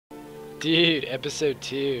Dude, episode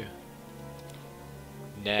 2.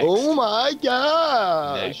 Next. Oh my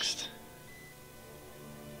gosh! Next.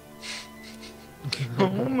 Oh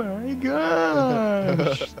my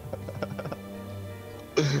gosh!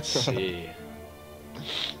 Let's see.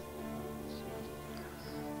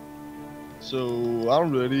 So,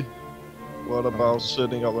 I'm ready. What about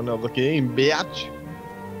setting up another game, bitch?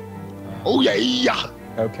 Oh yeah!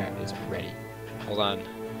 Okay, it's ready. Hold on.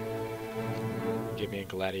 Give me a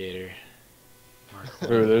gladiator.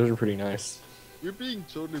 Ooh, those are pretty nice. We're being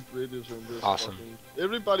totally British on this. Awesome.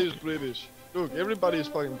 Everybody's British. Look, everybody's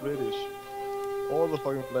fucking British. All the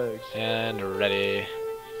fucking flags. And ready.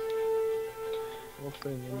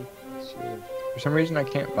 For some reason, I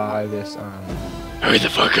can't buy this. Hurry the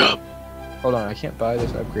fuck up! Hold on, I can't buy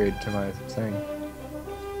this upgrade to my thing.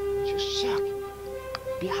 You suck,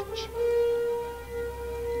 bitch.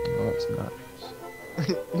 Oh, it's not.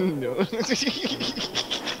 No.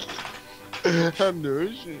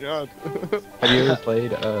 No shot. Have you ever played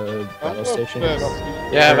Battle Stations?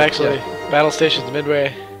 Yeah, I've actually. Battle Stations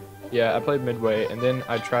Midway. Yeah, I played Midway, and then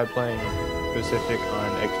I tried playing Pacific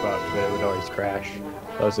on Xbox, but it would always crash.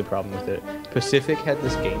 That was the problem with it. Pacific had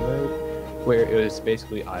this game mode where it was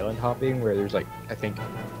basically island hopping, where there's like, I think,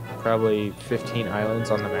 probably 15 islands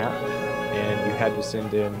on the map, and you had to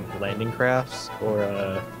send in landing crafts or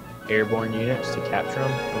airborne units to capture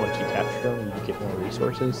them, and once you capture them, you could get more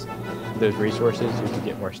resources. With those resources, you could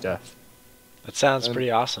get more stuff. That sounds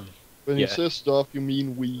pretty awesome. When you Yeah. say stuff, you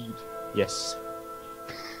mean weed. Yes.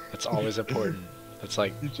 That's always important. That's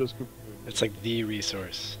like, You just it's like the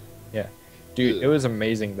resource. Dude, it was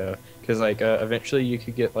amazing though, because like eventually you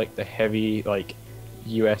could get like the heavy like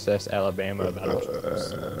USS Alabama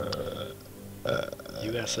battleships.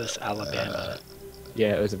 USS Alabama.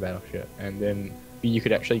 Yeah, it was a battleship, and then you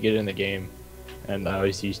could actually get it in the game, and I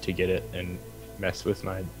always used to get it and mess with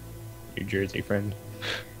my New Jersey friend.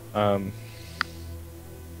 But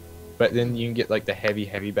then you can get like the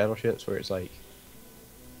heavy battleships where it's like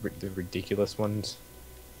the ridiculous ones.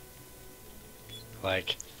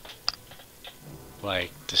 Like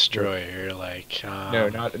destroyer, like No,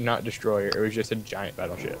 not destroyer. It was just a giant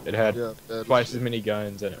battleship. It had twice as many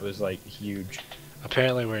guns, and it was like huge.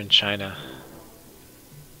 Apparently we're in China.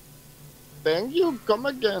 Thank you, come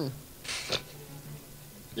again.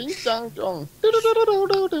 Ding dong dong.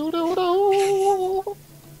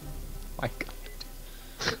 My God.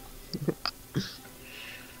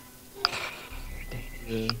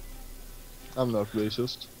 I'm not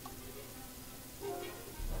racist.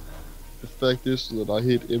 The fact is that I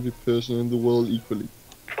hate every person in the world equally.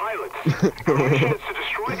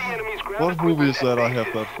 What movie is that I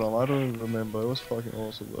have that from? I don't even remember. It was fucking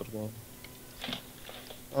awesome, that one.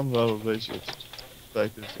 I'm not a racist. The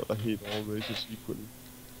fact is that I hate all races equally.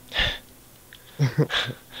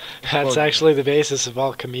 That's actually the basis of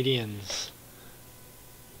all comedians.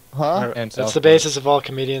 Huh? And That's the basis of all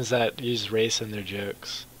comedians that use race in their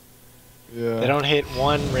jokes. Yeah. They don't hate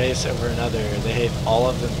one race over another, they hate all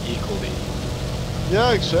of them equally.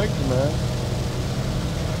 Yeah, exactly, man.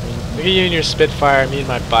 Look at you and your Spitfire, me and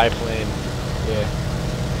my biplane. Yeah.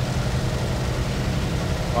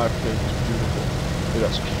 My place is beautiful. It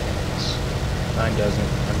does. Mine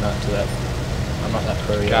doesn't. I'm not that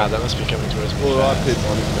pro yet. God, that must be coming towards me. Well, I fast. paid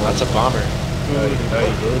money for That's a bomber. No, you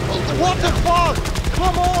did. What the fuck?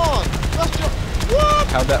 Come on! That's just... What?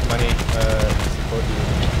 How'd that money support you?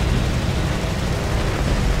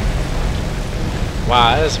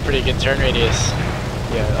 Wow, that is a pretty good turn radius.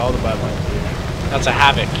 Yeah, all the bylines do. That's a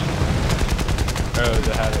Havoc. Oh,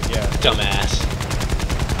 the Havoc, yeah. Dumbass.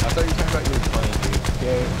 I thought you were talking about your plane, dude.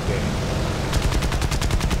 Okay.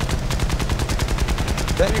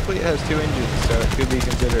 Technically, it has 2 engines, so it could be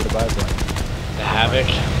considered a biplane. The Havoc.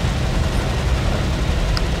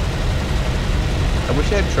 I wish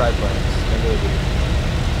I had triplanes. I really do.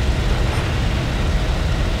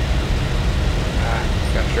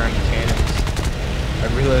 Got shiny cannons. I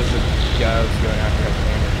realized the guy I was going after had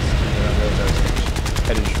cannons, and then I realized I was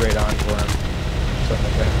headed straight on for him. Something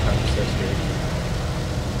like that. I'm so scared.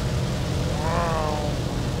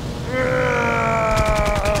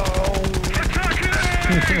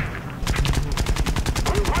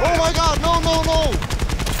 Oh my god, no!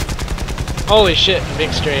 Holy shit, I'm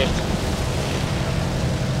being strafed.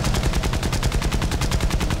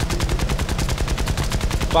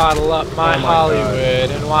 Bottle up my Hollywood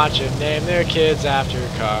and watch them name their kids after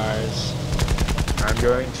cars. I'm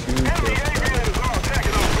going to kill somebody.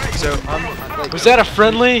 So, Was that a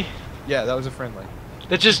friendly? yeah, that was a friendly.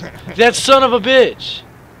 That son of a bitch!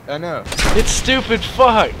 I know. It's stupid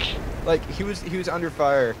fuck! Like, he was under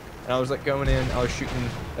fire, And I was like going in, I was shooting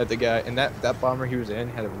at the guy, and that bomber he was in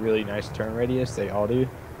had a really nice turn radius, they all do.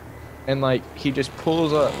 And like, he just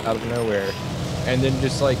pulls up out of nowhere, and then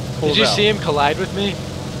just like pulls Did you out. see him collide with me?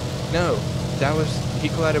 No, he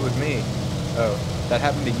collided with me. Oh, that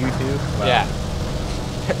happened to you too? Wow. Yeah.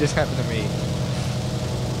 That just happened to me.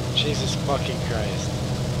 Jesus fucking Christ.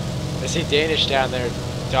 I see Danish down there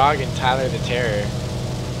dogging Tyler the Terror.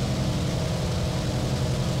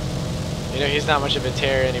 You know, he's not much of a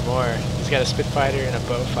terror anymore. He's got a Spitfighter and a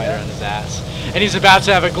bow fighter on his ass. And he's about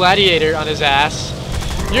to have a Gladiator on his ass.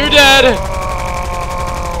 You're dead!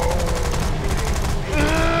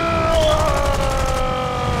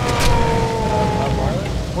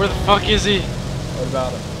 Where the fuck is he? What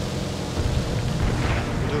about him?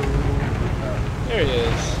 There he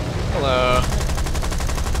is. Hello.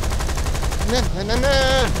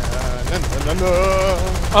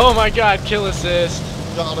 Oh my god, kill assist.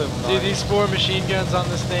 Got him. Dude, Nice. these 4 machine guns on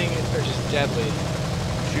this thing are just deadly.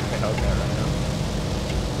 Shoot my Hellcat right now.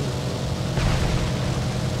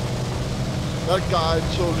 That guy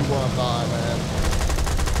totally wanna die, man.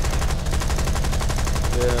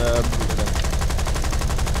 Yeah, look at him.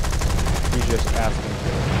 He's just asking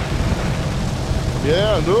for it.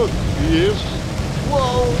 Yeah, look, he is.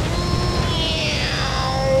 Whoa!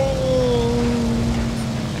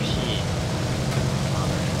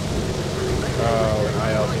 Oh,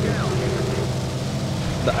 IL-2.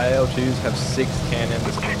 The IL-2s have 6 cannons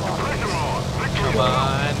and rockets. Come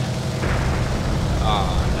on. Oh,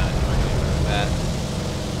 I'm not doing anything with that.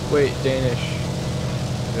 Wait, Danish,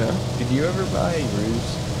 Yeah. did you ever buy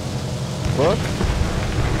Ruse? What?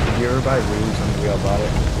 Did you ever buy Ruse when we all bought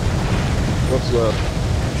it? What's that?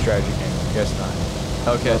 Strategy game. Guess not.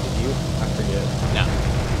 Okay, did you? I forget. No.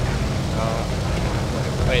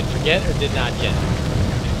 Wait, forget or did not get it?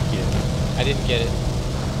 I didn't get it.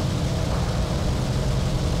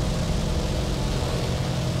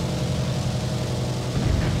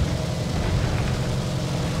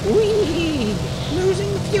 Wee! Losing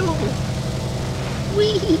fuel!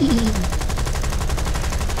 Wee!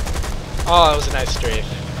 Oh, that was a nice strafe.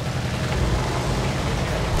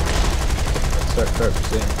 Let's start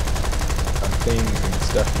focusing on things and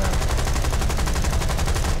stuff now.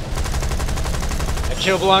 That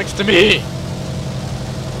kill belongs to me!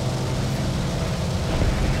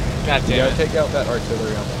 God You damn gotta it. take out that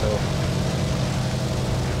artillery on the hill.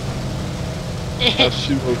 That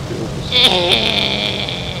she will kill us.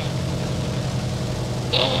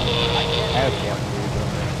 I have one dude on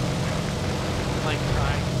there. I'm like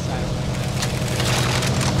crying inside like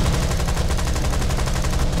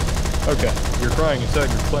Okay, you're crying inside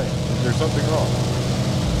your plane. Is there something wrong?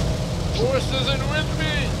 that. Force isn't with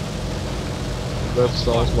me! That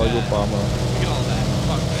sounds Fuck like that. Obama. Look at all that.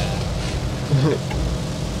 Fuck that.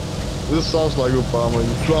 This sounds like Obama.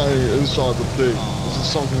 You're crying inside the plane. This is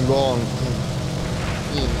something wrong.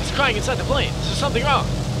 He's crying inside the plane. There's something wrong.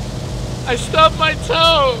 I stubbed my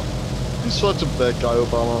toe He's such a bad guy,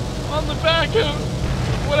 Obama. on the back of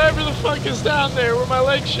whatever the fuck is down there where my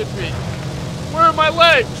legs should be. Where are my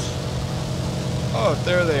legs? Oh,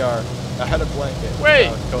 there they are. I had a blanket. Wait,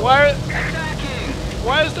 I was cold.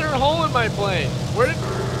 why is there a hole in my plane? Why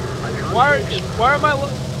are my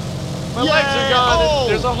legs are gone? oh!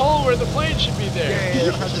 There's a hole where the plane should be there. Yeah, I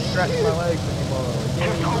don't have to stretch my legs anymore.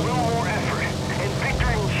 Just a little more effort, and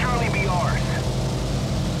victory will surely be ours.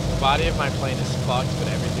 The body of my plane is fucked, but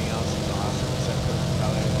everything else is awesome except for the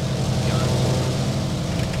propeller.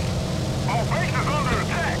 Our base is under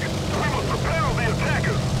attack. We must repel the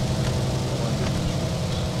attackers.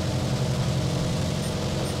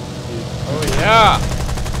 Oh yeah!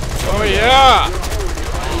 Oh yeah!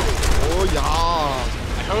 Oh yeah!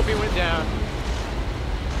 I hope he went down.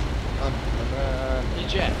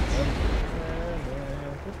 Eject.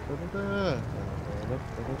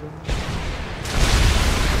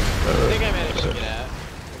 I think I managed to get out.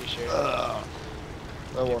 Pretty sure. That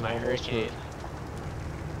Get one my almost hurricane. hit.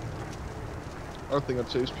 I think I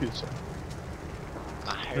taste pizza.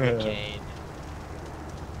 My hurricane.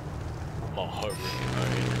 My hurricane.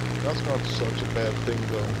 That's not such a bad thing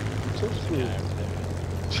though. It's just Yeah, food.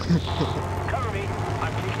 over there. Cover me.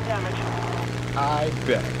 I'm taking damage. I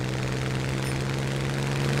bet.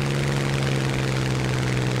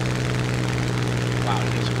 Wow,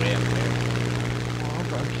 he's way up there. Oh,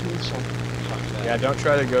 I killed something. Fuck that. Yeah, don't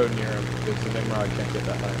try to go near him because the Nimrod can't get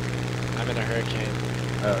that high. I'm in a hurricane.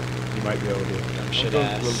 You might be able to. I'm shit Don't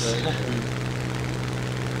ass. look at me.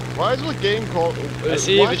 Why is the game called? I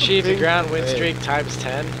see why you've is the achieved the thing- ground win Hey, streak times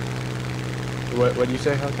 10. What do you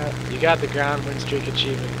say, Hellcat? You got the ground win streak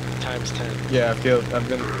achievement times 10. Yeah, I've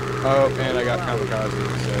been. Oh, and I got kamikaze,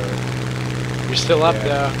 so You're still up Yeah.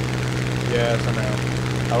 though. Yeah, somehow.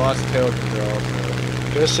 I lost tail control,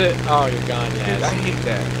 so. Go sit. Oh, you're gone, Dude, yeah. I hate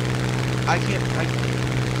that. I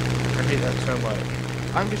hate that so much.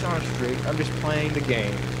 I'm just on a streak, I'm just playing the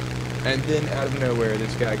game, and then out of nowhere,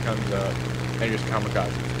 this guy comes up and just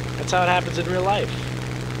kamikaze. That's how it happens in real life.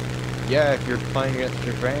 Yeah, if you're playing against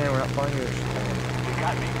Japan, we're not playing against Japan.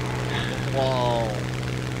 Wow.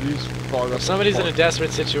 These fuckers. If somebody's in a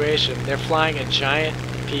desperate situation, they're flying a giant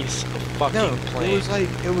piece of fucking No, plane.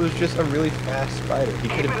 it was just a really fast spider. He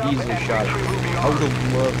could have easily shot it. I would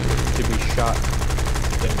have loved to be shot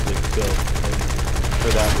and get killed for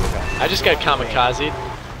that to have happened. I just got kamikazed.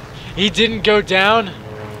 He didn't go down?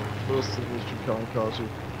 First thing is to kamikaze.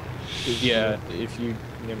 Yeah, if you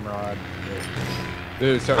Nimrod.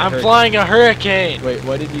 Dude, sorry, I'm flying a hurricane! Wait,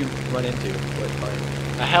 what did you run into? What plane?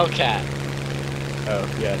 A Hellcat. Oh,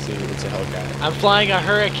 yeah, see, it's a Hellcat. I'm flying a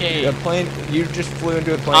hurricane. A plane, you just flew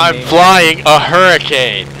into a plane I'm named... flying a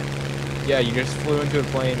hurricane. Yeah, you just flew into a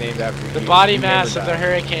plane named after you. The body You mass never of the died.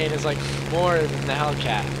 hurricane is like more than the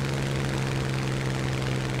Hellcat.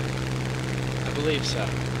 I believe so.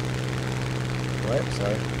 What?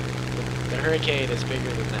 Sorry. The hurricane is bigger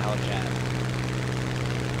than the Hellcat.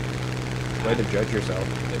 Way to judge yourself.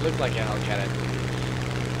 It looked like a Hellcat, I believe.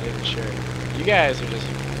 I'm not even sure. You guys are just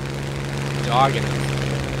dogging it.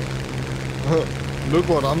 Look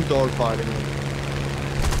what I'm dogfighting.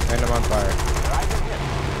 And I'm on fire.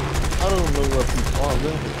 I don't know what people are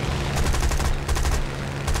really.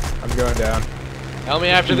 I'm going down. Help me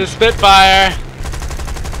after the Spitfire!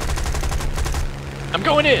 I'm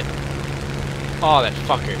going in! Oh, that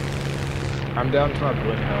fucker. I'm down to my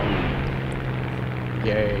blue helm.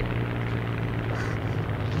 Yay.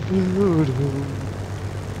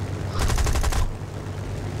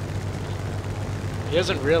 He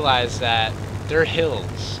doesn't realize that they're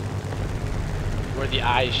hills where the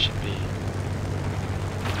eyes should be.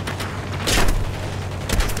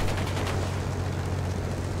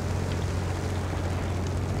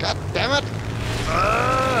 God damn it!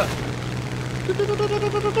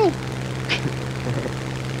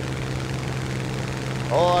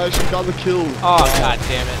 Oh, I actually got the kill. Oh, god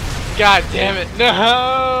damn it. God damn it.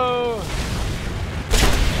 No!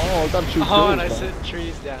 Oh, I got 2 kills. Oh, and I man. sent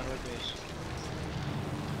trees down with me.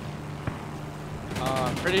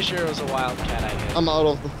 I'm pretty sure it was a wildcat I hit. I'm out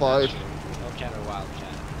of the fight. Hellcat or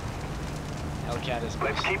wildcat. Hellcat is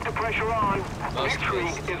Let's most. keep the pressure on. Most Victory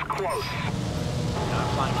missed. is close. No, I'm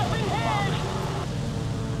flying a bomber.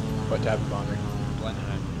 What type of bomber?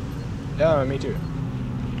 Blenheim. Yeah, me too.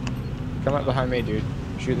 Come up behind me, dude.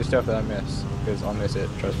 Shoot the stuff that I miss, because I'll miss it,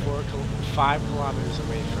 trust me. 5 kilometers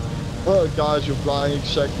away from me. Oh, guys, you're flying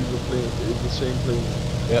exactly the plane, the same plane.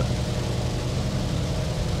 Yep.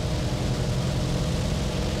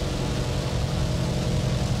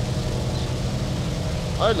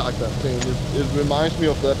 I like that plane. It reminds me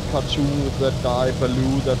of that cartoon with that guy,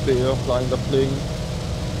 Baloo, that bear flying the plane.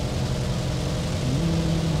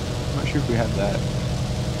 I'm not sure if we have that.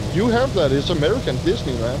 You have that. It's American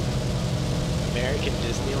Disney, man. American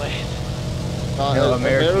Disneyland. No,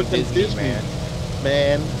 American Disney, man.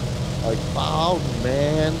 Man. Like, wow,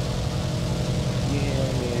 man.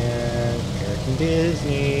 Yeah, man. American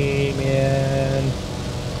Disney, man.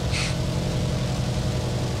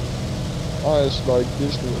 Oh, it's like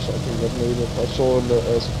Disney or something that made it. I saw it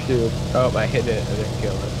as a kid. Oh, I hit it. I didn't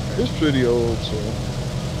kill it. It's pretty old, so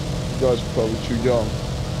you guys are probably too young.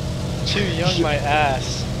 Too young, my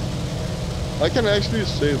ass. I can actually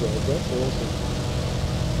say that. That's awesome.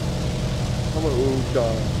 I'm an old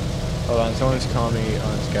guy. Hold on, someone's calling me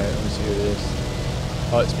on Skype. Let me see who it is.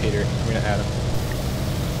 Oh, it's Peter. I'm gonna add him.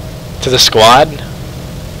 To the squad?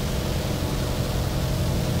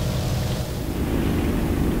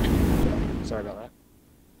 Sorry about that.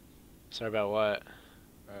 Sorry about what?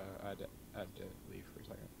 I had to leave for a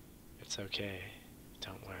second. It's okay.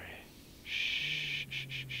 Don't worry. Shh. Shh,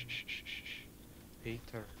 shh, shh, shh, shh, shh.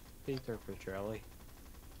 Peter Petrelli.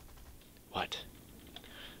 What?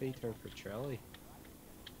 Peter Petrelli.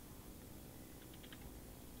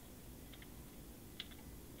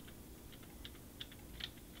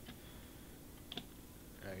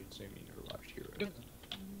 I assume you never watched Heroes.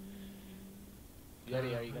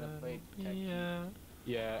 Yeti, are you gonna play Tekken? Yeah.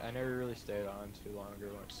 Yeah, I never really stayed on too long ago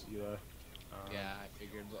once you left. Yeah, I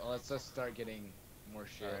figured. Let's just start getting more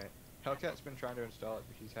shit. Alright. Hellcat's been trying to install it,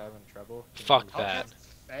 but he's having trouble. Fuck that.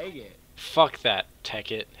 Faggot. Fuck that,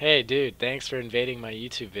 Tekkit. Hey, dude, thanks for invading my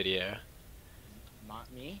YouTube video.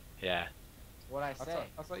 Not me? Yeah. What'd I say?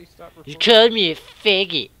 I thought you stopped You recording. called me a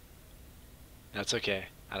faggot. That's okay.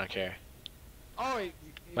 I don't care. Oh,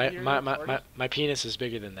 My penis is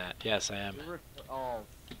bigger than that. Yes, I am. Oh,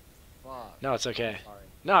 fuck. No, it's okay. Sorry.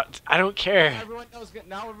 No, I don't care. Everyone knows.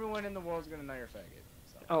 Now everyone in the world's gonna know you're faggot.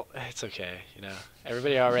 So. Oh, it's okay. You know,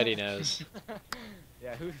 everybody already knows.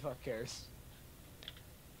 Yeah, who the fuck cares?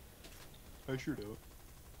 I sure do.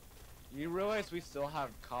 You realize we still have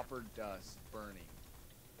copper dust burning.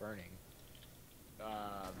 Burning.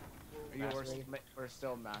 We're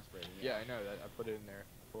still masturbating. Yeah, I know that. I put it in there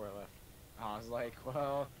before I left. I was like,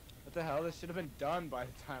 well, what the hell? This should have been done by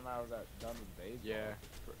the time I was done with baseball. Yeah.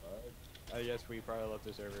 I guess we probably left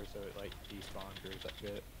the server so it like despawned or that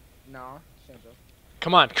shit. No, shouldn't have.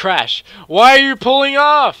 Come on, crash. Why are you pulling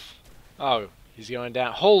off? Oh, he's going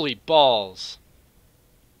down. Holy balls.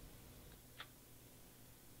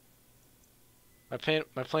 My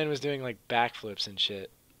plane was doing like backflips and shit.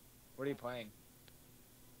 What are you playing?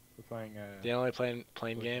 We're playing The only plane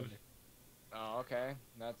game. Oh, okay.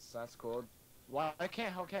 That's cool. Why how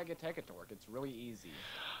can't I get it to work? It's really easy.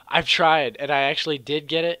 I've tried, and I actually did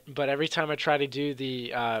get it, but every time I try to do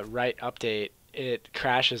the right update, it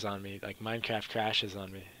crashes on me. Like Minecraft crashes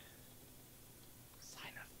on me.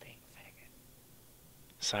 Sign of being faggot.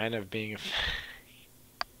 Sign of being a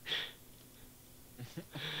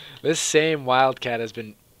This same wildcat has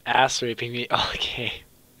been ass raping me all game.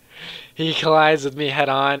 He collides with me head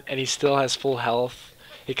on, and he still has full health.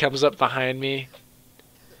 He comes up behind me,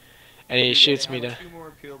 and he shoots me down. 2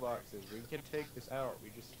 more peel boxes. We can take this out.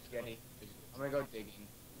 We just Getty. I'm gonna go digging.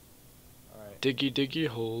 Alright. Diggy diggy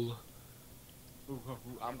hole.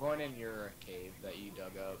 I'm going in your cave that you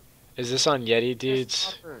dug up. Is this on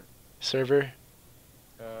Yetidude's server?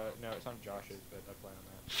 No, it's on Josh's, but I plan on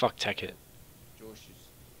that. Fuck tech it.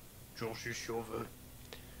 Josh's server.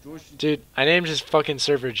 Dude, I named his fucking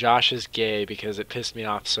server Josh is Gay because it pissed me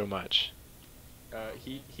off so much.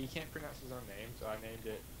 He can't pronounce his own name, so I named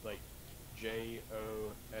it like JOSHSHS.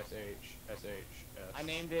 I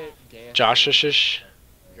named it Gay. Josh's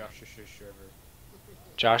Josh's server.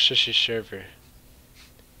 Josh's server.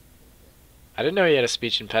 I didn't know he had a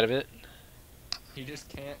speech impediment. He just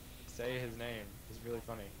can't say his name. It's really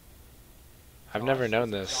funny. I've never known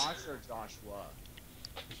this. Josh or Joshua?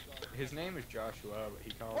 His name is Joshua, but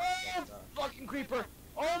he calls Oh, himself Josh. fucking creeper!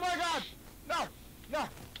 Oh my god! No! No!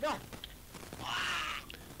 No!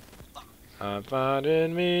 I'm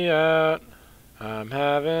finding me out. I'm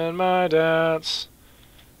having my doubts.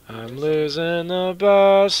 I'm losing the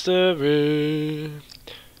bastard.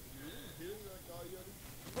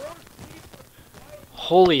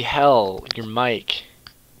 Holy hell, your mic.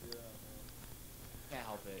 Can't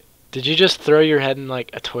help it. Did you just throw your head in like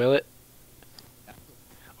a toilet?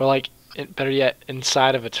 Or like, better yet,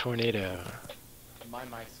 inside of a tornado? My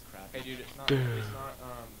mic's crap. Hey dude, it's not, Boom.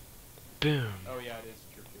 Boom. oh yeah, it is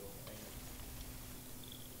your fuel.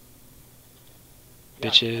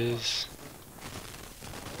 Bitches.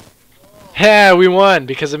 Yeah, we won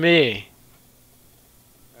because of me.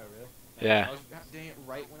 Oh really? Yeah. Dang it,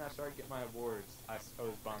 right when I started getting my awards, I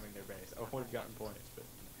was bombing their base. I would have gotten points, but...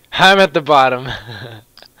 I'm at the bottom.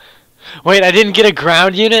 Wait, I didn't get a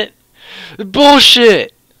ground unit?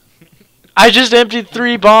 Bullshit! I just emptied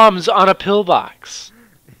 3 bombs on a pillbox.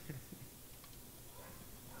 It's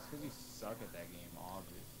because you suck at that game,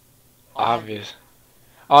 obvious. Obvious.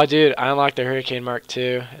 Oh, dude, I unlocked the Hurricane Mark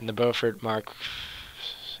II and the Beaufort Mark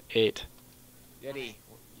 8. Yeti,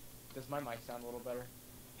 does my mic sound a little better?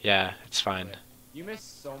 Yeah, it's fine. You miss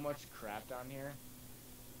so much crap down here.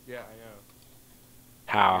 Yeah, I know.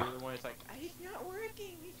 How? You're the one that's like, It's not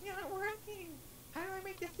working. It's not working. How do I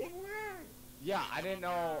make this thing work? Yeah, I didn't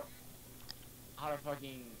know how to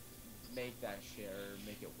fucking make that shit or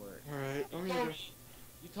make it work. alright, I'm You gonna go...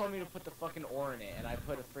 You told me to put the fucking ore in it, and I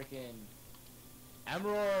put a freaking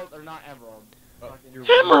emerald, or not emerald. fucking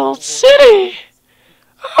Emerald City!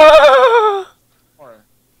 Ah! Ore.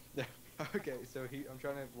 Okay, so I'm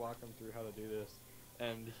trying to walk him through how to do this,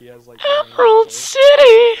 and he has like... Emerald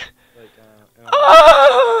City! Like,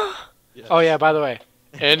 Ah! yeah. Oh yeah, by the way,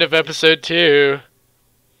 end of episode 2.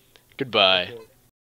 Goodbye. Okay.